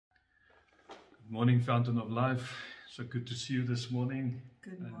Morning, Fountain of Life. So good to see you this morning.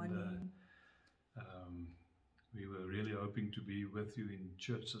 Good morning. We were really hoping to be with you in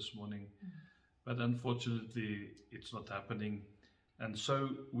church this morning, but unfortunately it's not happening. And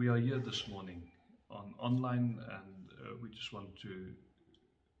so we are here this morning online, and we just want to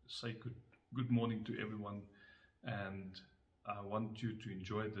say good morning to everyone. And I want you to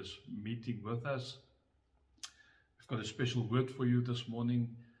enjoy this meeting with us. We've got a special word for you this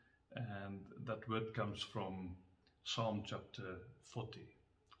morning. And that word comes from Psalm chapter 40.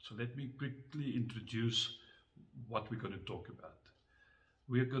 So let me quickly introduce what we're going to talk about.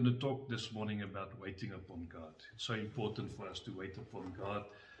 We are going to talk this morning about waiting upon God. It's so important for us to wait upon God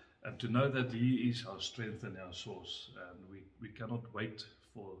and to know that He is our strength and our source. And we cannot wait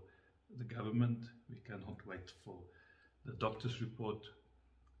for the government. We cannot wait for the doctor's report.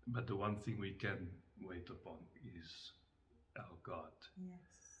 But the one thing we can wait upon is our God. Yes.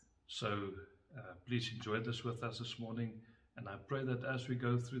 So please enjoy this with us this morning, and I pray that as we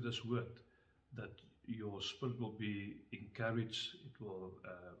go through this word, that your spirit will be encouraged, it will be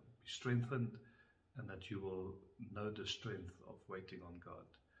strengthened, and that you will know the strength of waiting on God.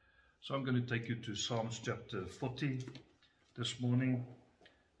 So I'm going to take you to Psalms chapter 40 this morning,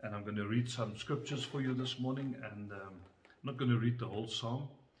 and I'm going to read some scriptures for you this morning, and I'm not going to read the whole psalm,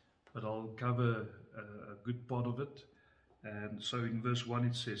 but I'll cover a good part of it. And so in verse 1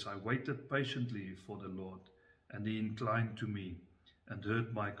 it says, I waited patiently for the Lord, and He inclined to me and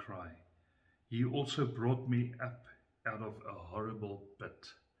heard my cry. He also brought me up out of a horrible pit,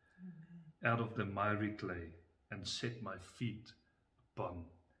 out of the miry clay, and set my feet upon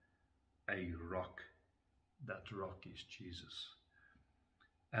a rock. That rock is Jesus.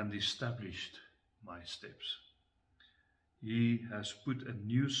 And established my steps. He has put a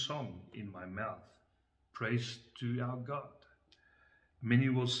new song in my mouth. Praise to our God. Many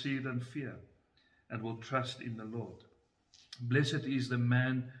will see it and fear, and will trust in the Lord. Blessed is the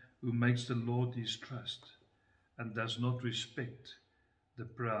man who makes the Lord his trust, and does not respect the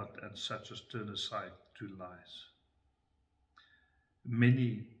proud, and such as turn aside to lies.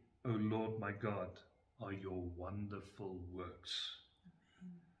 Many, O Lord my God, are your wonderful works,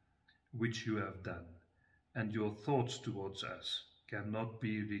 which you have done, and your thoughts towards us cannot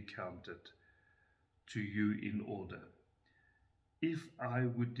be recounted to you in order. If I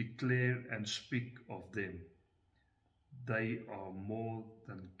would declare and speak of them, they are more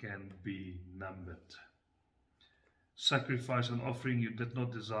than can be numbered. Sacrifice and offering you did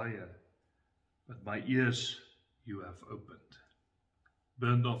not desire, but my ears you have opened.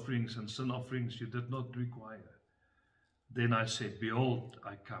 Burnt offerings and sin offerings you did not require. Then I said, behold,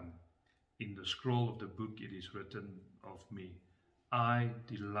 I come. In the scroll of the book it is written of me, I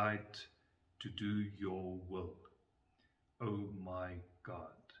delight to do your will, O my God,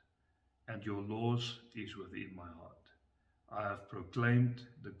 and your laws is within my heart. I have proclaimed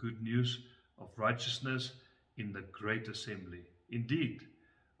the good news of righteousness in the great assembly. Indeed,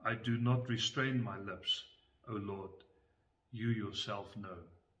 I do not restrain my lips, O Lord, you yourself know.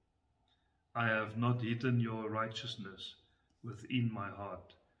 I have not hidden your righteousness within my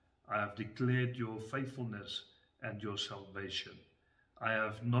heart. I have declared your faithfulness and your salvation. I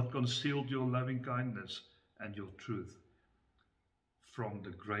have not concealed your loving kindness and your truth from the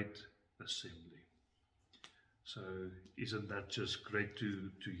great assembly. So isn't that just great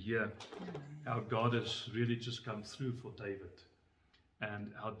to hear how God has really just come through for David,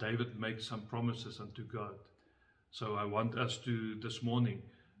 and how David makes some promises unto God. So I want us to this morning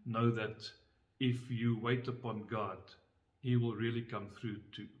know that if you wait upon God, He will really come through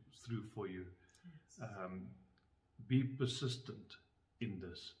for you. Yes. Be persistent in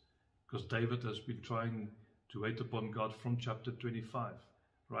this, because David has been trying to wait upon God from chapter 25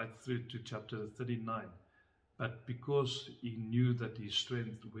 right through to chapter 39, but because he knew that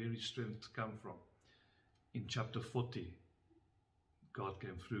where his strength come from, in chapter 40 God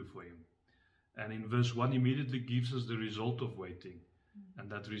came through for him. And in verse 1 immediately gives us the result of waiting,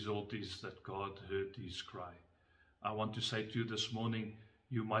 and that result is that God heard his cry. I want to say to you this morning,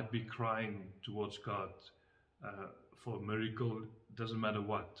 you might be crying towards God for a miracle, doesn't matter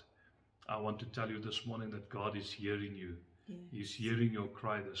what. I want to tell you this morning that God is hearing you. Yes. He's hearing your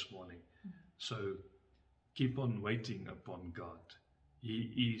cry this morning. So keep on waiting upon God.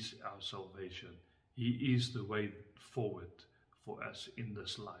 He is our salvation. He is the way forward for us in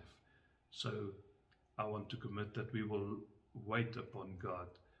this life. So I want to commit that we will wait upon God.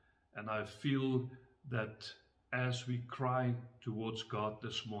 And I feel that as we cry towards God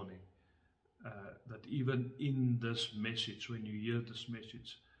this morning, that even in this message, when you hear this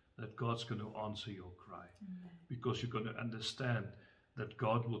message, that God's going to answer your cry. Because you're going to understand that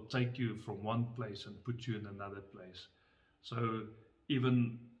God will take you from one place and put you in another place. So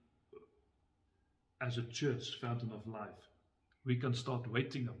even as a church, Fountain of Life, we can start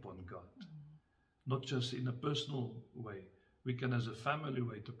waiting upon God. Not just in a personal way. We can as a family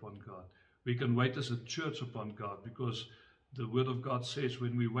wait upon God. We can wait as a church upon God, because the Word of God says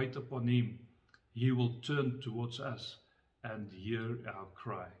when we wait upon Him, He will turn towards us and hear our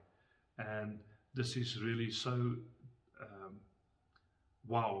cry. And this is really so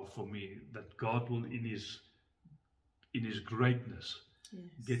wow for me, that God will in His greatness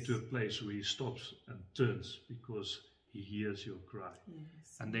get to a place where He stops and turns, because He hears your cry.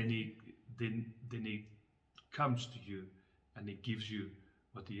 And then He comes to you and He gives you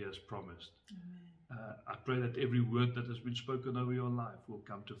what He has promised. I pray that every word that has been spoken over your life will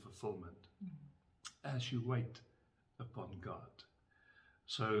come to fulfillment as you wait upon God.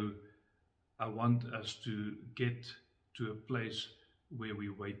 So I want us to get to a place where we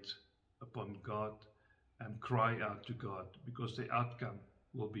wait upon God and cry out to God, because the outcome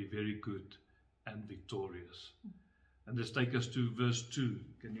will be very good and victorious. And let's take us to verse 2.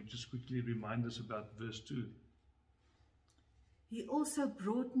 Can you just quickly remind us about verse 2? He also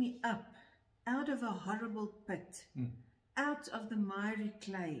brought me up out of a horrible pit, out of the miry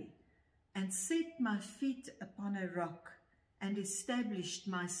clay, and set my feet upon a rock, and established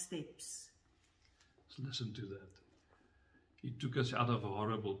my steps. So listen to that. He took us out of a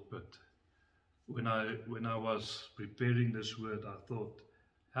horrible pit. When I was preparing this word, I thought,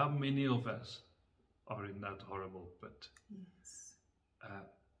 how many of us are in that horrible pit? Yes.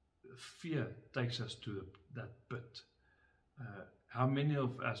 Fear takes us to that pit. How many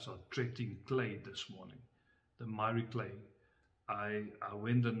of us are treading clay this morning? The miry clay. I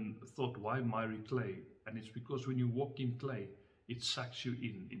went and thought, why miry clay? And it's because when you walk in clay, it sucks you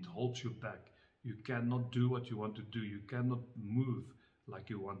in, it holds you back. You cannot do what you want to do. You cannot move like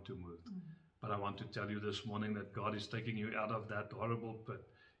you want to move. But I want to tell you this morning that God is taking you out of that horrible pit.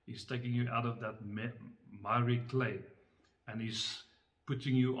 He's taking you out of that miry clay, and He's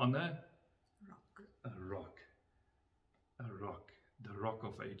putting you on a rock, the rock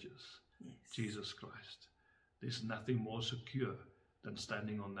of ages, Jesus Christ. There's nothing more secure than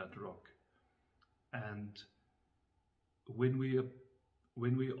standing on that rock. And when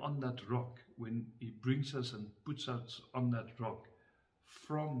we're on that rock, when He brings us and puts us on that rock,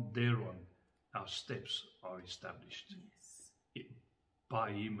 from there on, our steps are established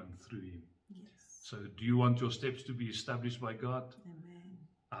by Him and through Him. So do you want your steps to be established by God? Amen.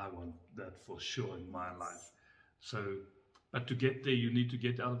 I want that for sure in my life. So, but to get there, you need to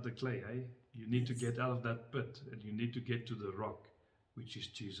get out of the clay, eh? You need to get out of that pit, and you need to get to the rock, which is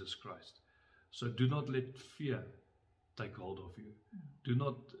Jesus Christ. So do not let fear take hold of you. Do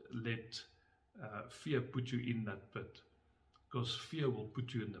not let fear put you in that pit, because fear will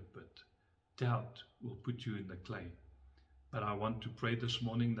put you in the pit. Doubt will put you in the clay. But I want to pray this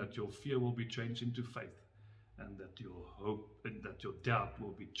morning that your fear will be changed into faith, and that your hope and that your doubt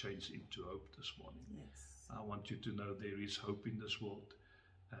will be changed into hope this morning. I want you to know there is hope in this world,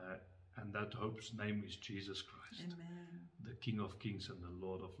 and that hope's name is Jesus Christ, the King of Kings and the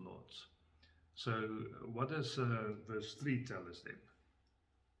Lord of Lords. So what does verse 3 tell us then?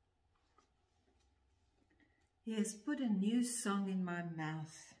 He has put a new song in my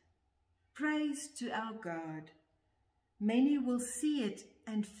mouth. Praise to our God. Many will see it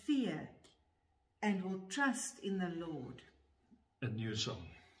and fear, and will trust in the Lord. A new song.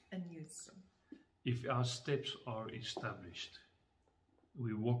 A new song. If our steps are established,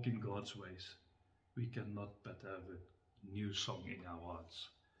 we walk in God's ways, we cannot but have a new song in our hearts.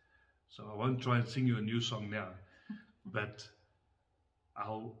 So I won't try and sing you a new song now, but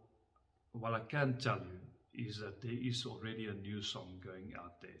what I can tell you is that there is already a new song going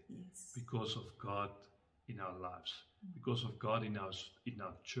out there because of God in our lives, because of God in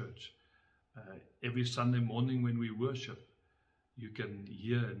our church. Every Sunday morning when we worship, you can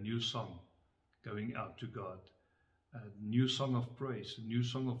hear a new song going out to God, a new song of praise, a new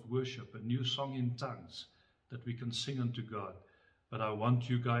song of worship, a new song in tongues that we can sing unto God. But I want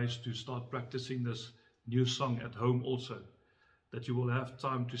you guys to start practicing this new song at home also, that you will have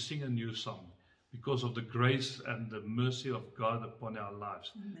time to sing a new song because of the grace and the mercy of God upon our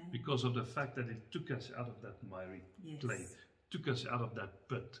lives, because of the fact that it took us out of that miry clay, took us out of that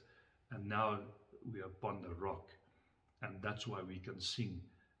pit, and now we are upon the rock, and that's why we can sing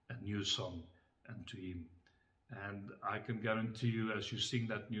a new song unto Him. And I can guarantee you, as you sing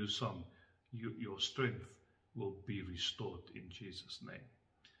that new song, your strength will be restored in Jesus' name.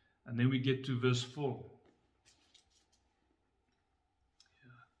 And then we get to verse 4.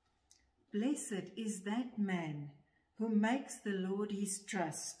 Blessed is that man who makes the Lord his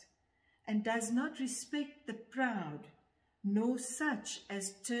trust, and does not respect the proud, nor such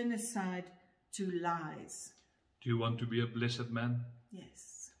as turn aside to lies. Do you want to be a blessed man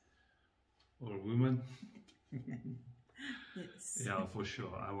Yes. or woman? Yes. Yeah, for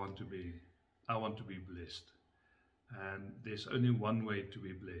sure. I want to be blessed. And there's only one way to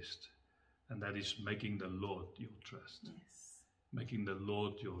be blessed, and that is making the Lord your trust. Yes. Making the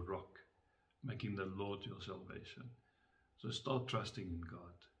Lord your rock, making the Lord your salvation. So start trusting in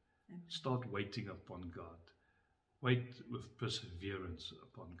God. Amen. Start waiting upon God. Wait with perseverance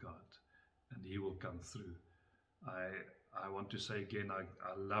upon God, and he will come through. I want to say again, I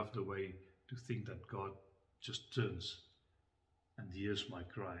love the way to think that God just turns and hears my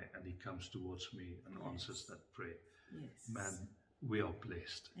cry, and he comes towards me and answers that prayer. Yes. Man, we are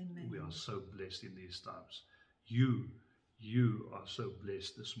blessed. Amen. We are so blessed in these times. You are so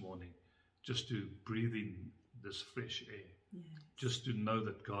blessed this morning just to breathe in this fresh air, Yes. just to know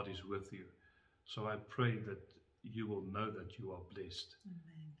that God is with you. So I pray that you will know that you are blessed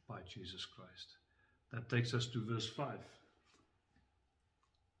Amen. by Jesus Christ. That takes us to verse 5.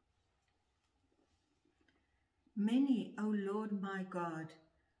 Many, O Lord my God,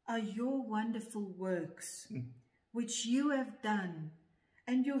 are your wonderful works, which you have done,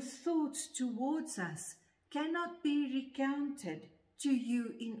 and your thoughts towards us cannot be recounted to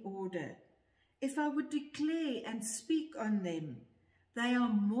you in order. If I would declare and speak on them, they are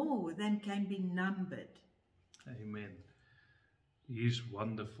more than can be numbered. Amen. His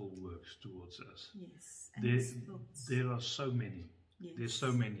wonderful works towards us. Yes. And his thoughts. There are so many. Yes. There's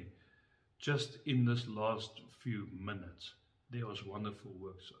so many. Just in this last few minutes, there was wonderful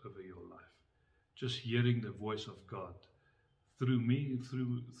works over your life. Just hearing the voice of God through me,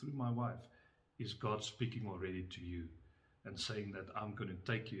 through my wife, is God speaking already to you and saying that I'm going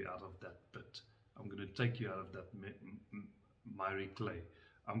to take you out of that pit. I'm going to take you out of that miry clay.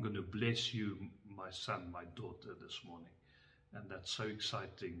 I'm going to bless you, my son, my daughter, this morning. And that's so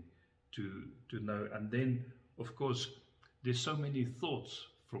exciting to know. And then, of course, there's so many thoughts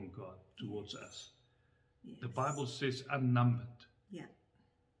from God towards us. Yes. The Bible says unnumbered. Yeah.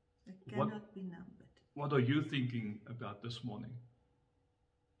 It cannot be numbered. What are you thinking about this morning?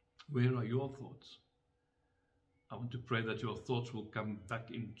 Where are your thoughts? I want to pray that your thoughts will come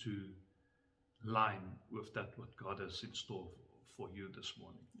back into line with that what God has in store for you this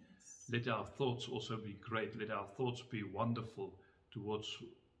morning. Yes. Let our thoughts also be great. Let our thoughts be wonderful towards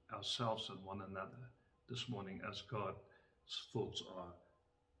ourselves and one another this morning, as God's thoughts are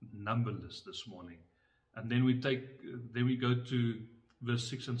numberless this morning. And then we go to verse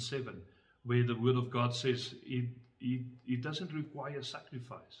 6 and 7, where the word of God says it doesn't require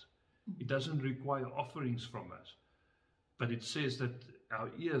sacrifice. It doesn't require offerings from us. But it says that our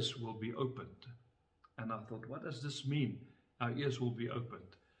ears will be opened. And I thought, what does this mean? Our ears will be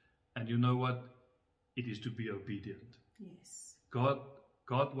opened. And you know what? It is to be obedient. Yes. God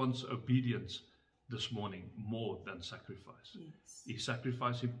wants obedience this morning more than sacrifice. Yes. Is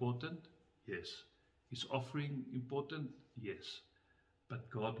sacrifice important? Yes. Is offering important? Yes. But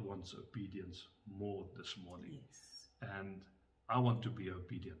God wants obedience more this morning. Yes. And I want to be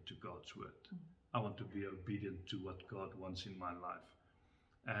obedient to God's word. I want to be obedient to what God wants in my life.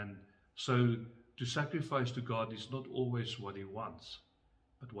 And so to sacrifice to God is not always what he wants,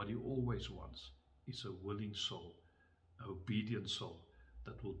 but what he always wants is a willing soul, an obedient soul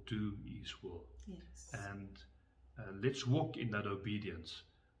that will do his will. Yes. And let's walk in that obedience,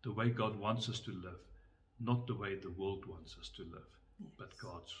 the way God wants us to live, not the way the world wants us to live, Yes. but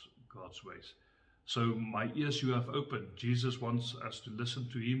God's ways. So my ears you have opened. Jesus wants us to listen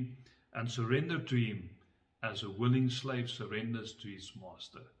to him and surrender to him as a willing slave surrenders to his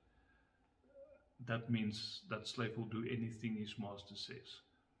master. That means that slave will do anything his master says.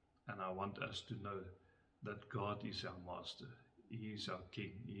 And I want us to know that God is our master. He is our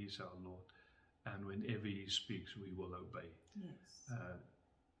king. He is our Lord. And whenever he speaks, we will obey. Yes.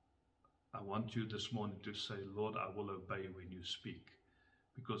 I want you this morning to say, Lord, I will obey when you speak.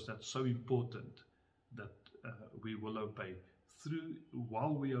 Because that's so important that we will obey.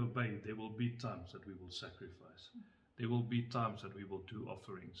 While we obey, there will be times that we will sacrifice. There will be times that we will do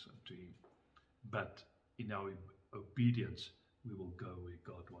offerings unto him. But in our obedience, we will go where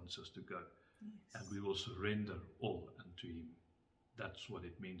God wants us to go. Yes. And we will surrender all unto him. That's what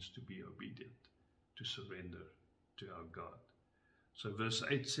it means to be obedient, to surrender to our God. So verse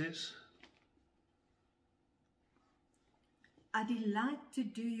 8 says, I delight to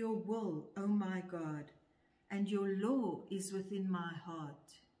do your will, O my God, and your law is within my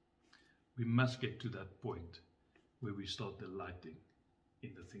heart. we must get to that point where we start delighting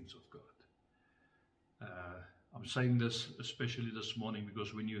in the things of God. I'm saying this especially this morning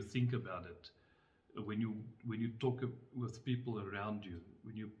because when you think about it, when you talk with people around you,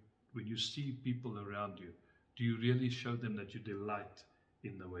 when you see people around you, do you really show them that you delight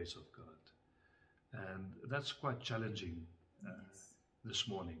in the ways of God? And that's quite challenging this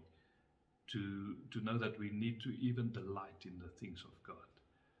morning, to know that we need to even delight in the things of God.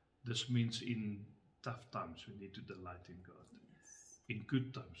 This means in tough times we need to delight in God. Yes. In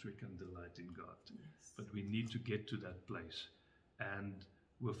good times we can delight in God. Yes. But we need to get to that place. And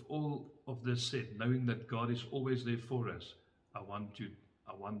with all of this said, knowing that God is always there for us, I want to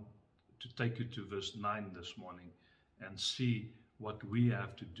take you to verse 9 this morning and see what we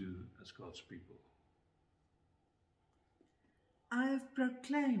have to do as God's people. I have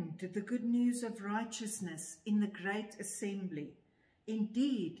proclaimed the good news of righteousness in the great assembly.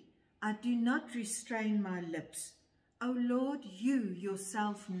 Indeed, I do not restrain my lips. O Lord, you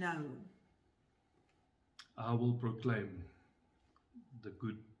yourself know. I will proclaim the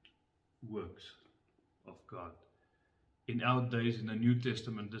good works of God. In our days, in the New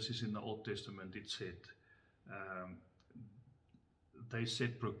Testament, this is in the Old Testament, it said, they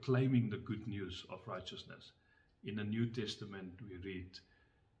said proclaiming the good news of righteousness. In the New Testament, we read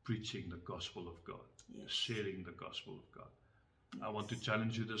preaching the gospel of God, sharing the gospel of God. I want to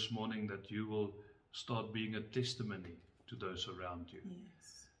challenge you this morning that you will start being a testimony to those around you.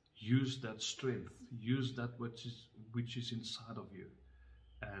 Yes. Use that strength, use that which is inside of you,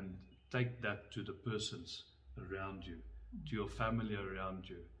 and take that to the persons around you, to your family around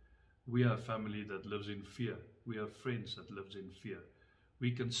you. We are a family that lives in fear. We have friends that lives in fear.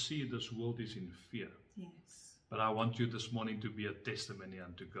 We can see this world is in fear. Yes. But I want you this morning to be a testimony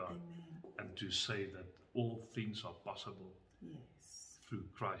unto God. Amen. And to say that all things are possible. Yes. Through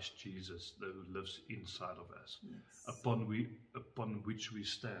Christ Jesus, who lives inside of us, Yes. upon which we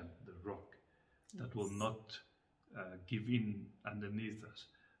stand, the rock that will not give in underneath us,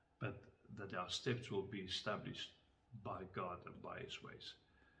 but that our steps will be established by God and by His ways.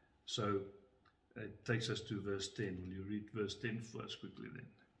 So it takes us to verse 10. Will you read verse 10 first quickly then?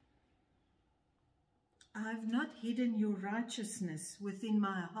 I have not hidden your righteousness within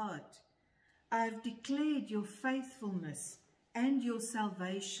my heart. I have declared your faithfulness and your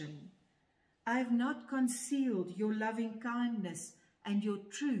salvation. I have not concealed your loving kindness and your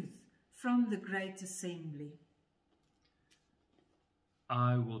truth from the great assembly.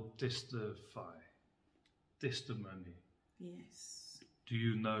 I will testify. Testimony. Yes. Do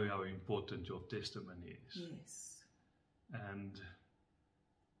you know how important your testimony is? Yes. And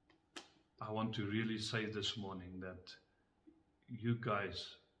I want to really say this morning that you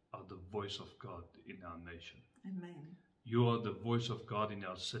guys are the voice of God in our nation. Amen. You are the voice of God in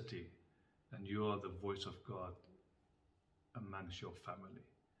our city, and you are the voice of God amongst your family.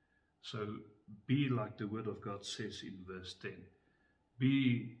 So be like the word of God says in verse 10.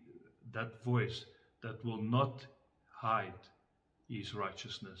 Be that voice that will not hide His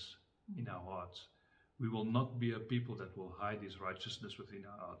righteousness in our hearts. We will not be a people that will hide His righteousness within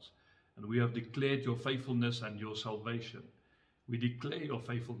our hearts. And we have declared your faithfulness and your salvation. We declare your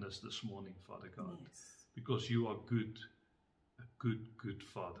faithfulness this morning, Father God, because you are good, a good, good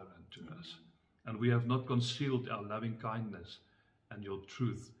Father unto us. And we have not concealed our loving kindness and your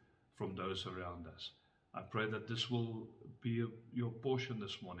truth from those around us. I pray that this will be your portion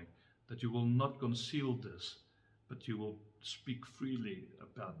this morning, that you will not conceal this, but you will speak freely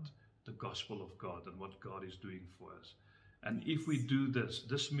about the gospel of God and what God is doing for us. And if we do this,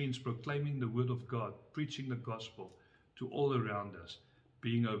 this means proclaiming the word of God, preaching the gospel to all around us,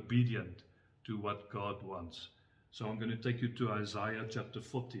 being obedient to what God wants. So I'm going to take you to Isaiah chapter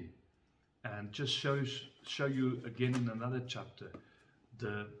 40 and just show you again in another chapter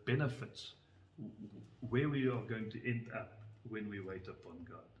the benefits, where we are going to end up when we wait upon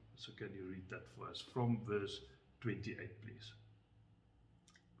God. So can you read that for us from verse 28, please?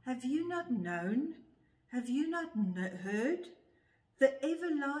 Have you not known? Have you not heard? The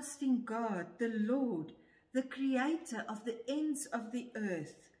everlasting God, the Lord, the creator of the ends of the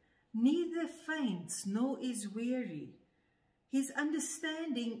earth, neither faints nor is weary. His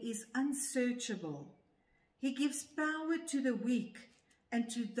understanding is unsearchable. He gives power to the weak, and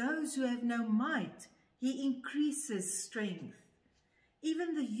to those who have no might, he increases strength.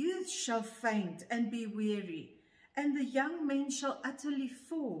 Even the youth shall faint and be weary, and the young men shall utterly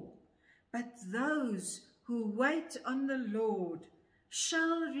fall. But those who wait on the Lord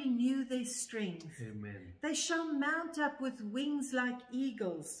shall renew their strength. Amen. They shall mount up with wings like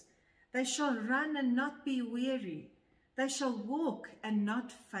eagles. They shall run and not be weary. They shall walk and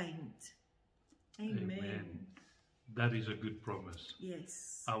not faint. Amen. Amen. That is a good promise.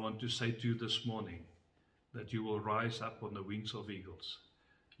 Yes. I want to say to you this morning that you will rise up on the wings of eagles.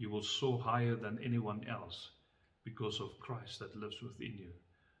 You will soar higher than anyone else because of Christ that lives within you.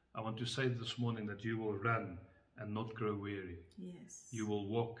 I want to say this morning that you will run and not grow weary. Yes. You will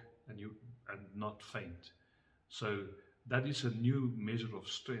walk and not faint. So that is a new measure of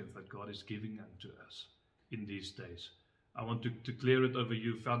strength that God is giving unto us in these days. I want to declare it over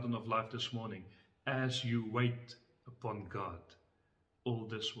you, Fountain of Life, this morning. As you wait upon God, all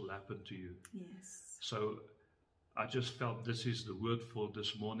this will happen to you. Yes. So I just felt this is the word for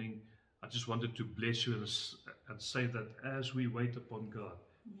this morning. I just wanted to bless you and say that as we wait upon God,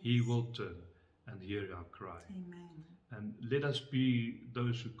 yes, He will turn and hear our cry. Amen. And let us be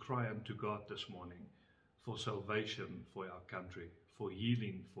those who cry unto God this morning for salvation for our country, for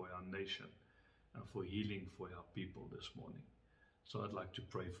healing for our nation, and for healing for our people this morning. So I'd like to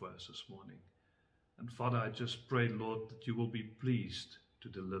pray for us this morning. And Father, I just pray, Lord, that you will be pleased to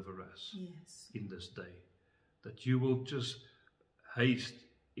deliver us, yes, in this day. That you will just haste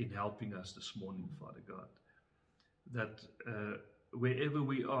in helping us this morning, Father God. That wherever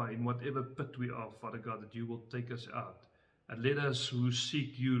we are, in whatever pit we are, Father God, that you will take us out. And let us who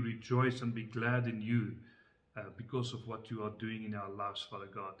seek you rejoice and be glad in you because of what you are doing in our lives, Father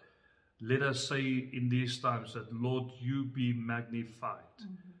God. Let us say in these times that, Lord, you be magnified.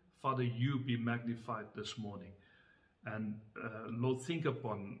 Mm-hmm. Father, you be magnified this morning. And Lord, think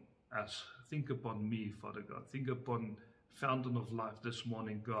upon us. Think upon me, Father God. Think upon Fountain of Life this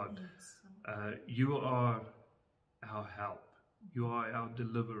morning, God. Yes. You are our help. You are our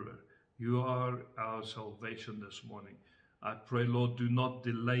deliverer. You are our salvation this morning. I pray, Lord, do not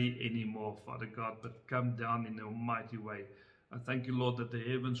delay anymore, Father God, but come down in a mighty way. I thank you, Lord, that the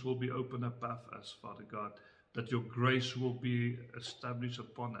heavens will be opened above us, Father God, that your grace will be established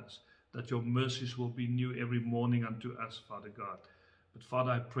upon us, that your mercies will be new every morning unto us, Father God. But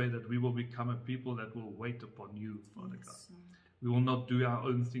Father, I pray that we will become a people that will wait upon you, Father God. We will not do our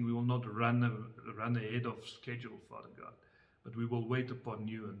own thing. We will not run ahead of schedule, Father God. But we will wait upon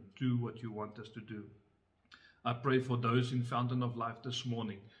you and do what you want us to do. I pray for those in Fountain of Life this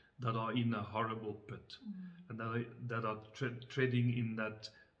morning that are in a horrible pit, and that are treading in that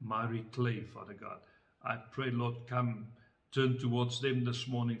miry clay, Father God. I pray, Lord, come, turn towards them this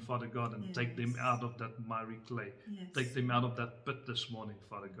morning, Father God, and take them out of that miry clay. Yes. Take them out of that pit this morning,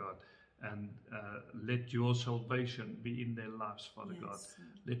 Father God. And let your salvation be in their lives, Father God.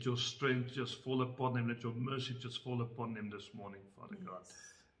 Let your strength just fall upon them. Let your mercy just fall upon them this morning, Father God.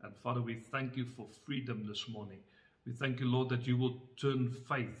 And Father, we thank you for freedom this morning. We thank you, Lord, that you will turn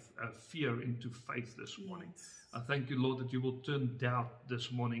fear into faith this morning. I thank you, Lord, that you will turn doubt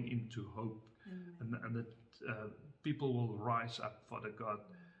this morning into hope. And that people will rise up, Father God,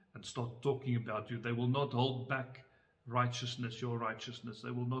 and start talking about you. They will not hold back righteousness, your righteousness.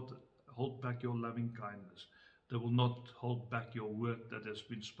 They will not hold back your loving kindness. They will not hold back your word that has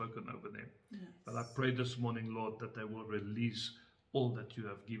been spoken over them. Yes. But I pray this morning, Lord, that they will release all that you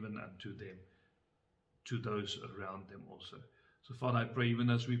have given unto them, to those around them also. So Father, I pray, even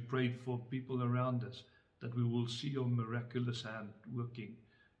as we prayed for people around us, that we will see your miraculous hand working,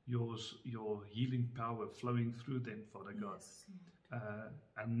 your healing power flowing through them, Father God. Yes,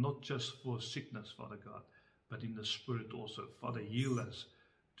 and not just for sickness, Father God, but in the spirit also. Father, heal us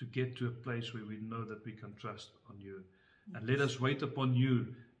to get to a place where we know that we can trust on you. Yes. And let us wait upon you.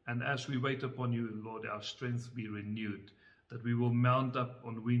 And as we wait upon you, Lord, our strength be renewed, that we will mount up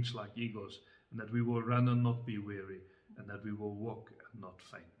on wings like eagles, and that we will run and not be weary, and that we will walk and not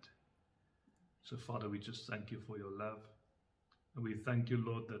faint. So, Father, we just thank you for your love. And we thank you,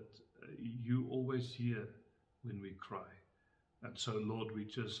 Lord, that you always hear when we cry. And so, Lord, we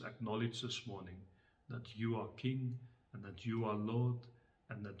just acknowledge this morning that you are King, and that you are Lord,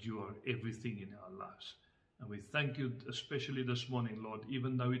 and that you are everything in our lives. And we thank you, especially this morning, Lord,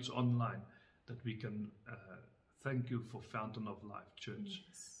 even though it's online, that we can thank you for Fountain of Life Church.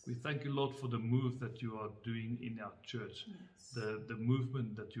 Yes. We thank you, Lord, for the move that you are doing in our church, yes, the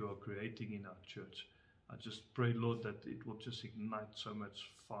movement that you are creating in our church. I just pray, Lord, that it will just ignite so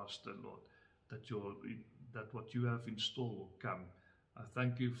much faster, Lord, that what you have in store will come. I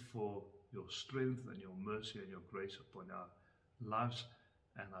thank you for your strength and your mercy and your grace upon our lives.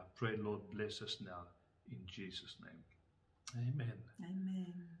 And I pray, Lord, bless us now in Jesus' name. Amen.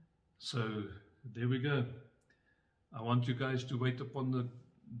 Amen. So there we go. I want you guys to wait upon the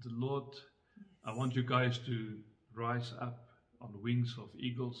Lord. Yes. I want you guys to rise up on wings of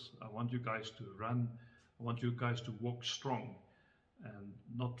eagles. I want you guys to run. I want you guys to walk strong and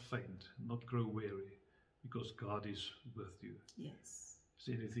not faint, not grow weary, because God is with you. Yes. Is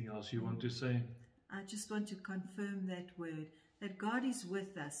there anything else you want to say? I just want to confirm that word, that God is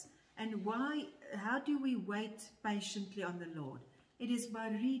with us. And how do we wait patiently on the Lord? It is by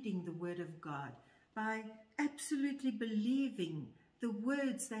reading the Word of God, by absolutely believing the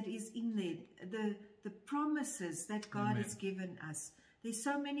words that is in there, the promises that God has given us. There's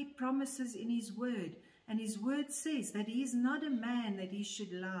so many promises in His Word, and His Word says that He is not a man that He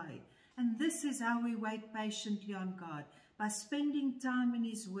should lie. And this is how we wait patiently on God, by spending time in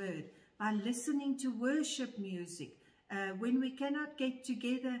His Word, by listening to worship music. When we cannot get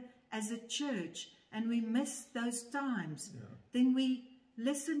together as a church and we miss those times, then we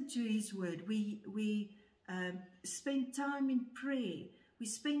listen to His Word. We spend time in prayer. We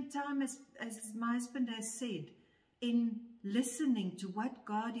spend time, as my husband has said, in listening to what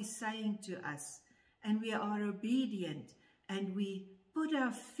God is saying to us. And we are obedient, and we put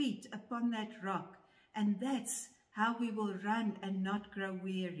our feet upon that rock. And that's how we will run and not grow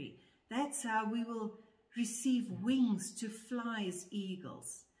weary. That's how we will receive wings to fly as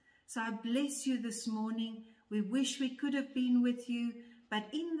eagles. So I bless you this morning. We wish we could have been with you, but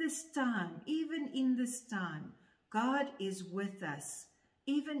in this time, even in this time, God is with us.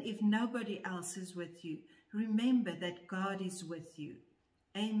 Even if nobody else is with you, remember that God is with you.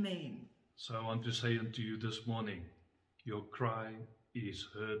 Amen. So I want to say unto you this morning, your cry is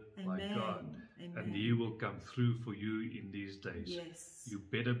heard by God. Amen. And He will come through for you in these days. Yes. You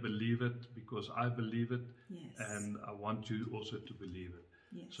better believe it, because I believe it. Yes. And I want you also to believe it.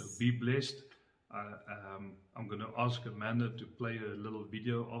 Yes. So be blessed. I'm going to ask Amanda to play a little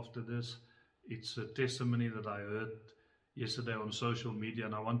video after this. It's a testimony that I heard yesterday on social media,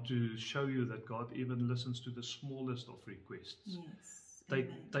 and I want to show you that God even listens to the smallest of requests. Yes.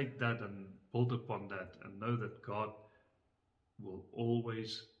 Take that and build upon that, and know that God will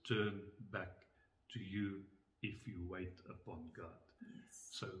always turn back to you if you wait upon God. Yes.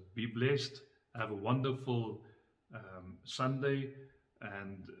 So be blessed. Have a wonderful Sunday,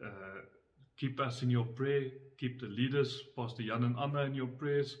 and keep us in your prayer. Keep the leaders, Pastor Jan and Anna, in your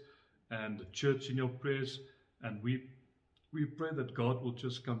prayers, and the church in your prayers. And we pray that God will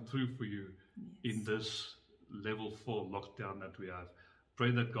just come through for you in this level 4 lockdown that we have.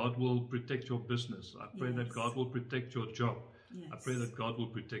 Pray that God will protect your business. I pray that God will protect your job. I pray that God will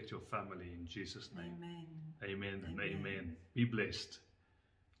protect your family in Jesus' name. Amen. Amen and amen. Be blessed.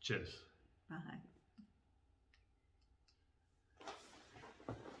 Cheers. Bye.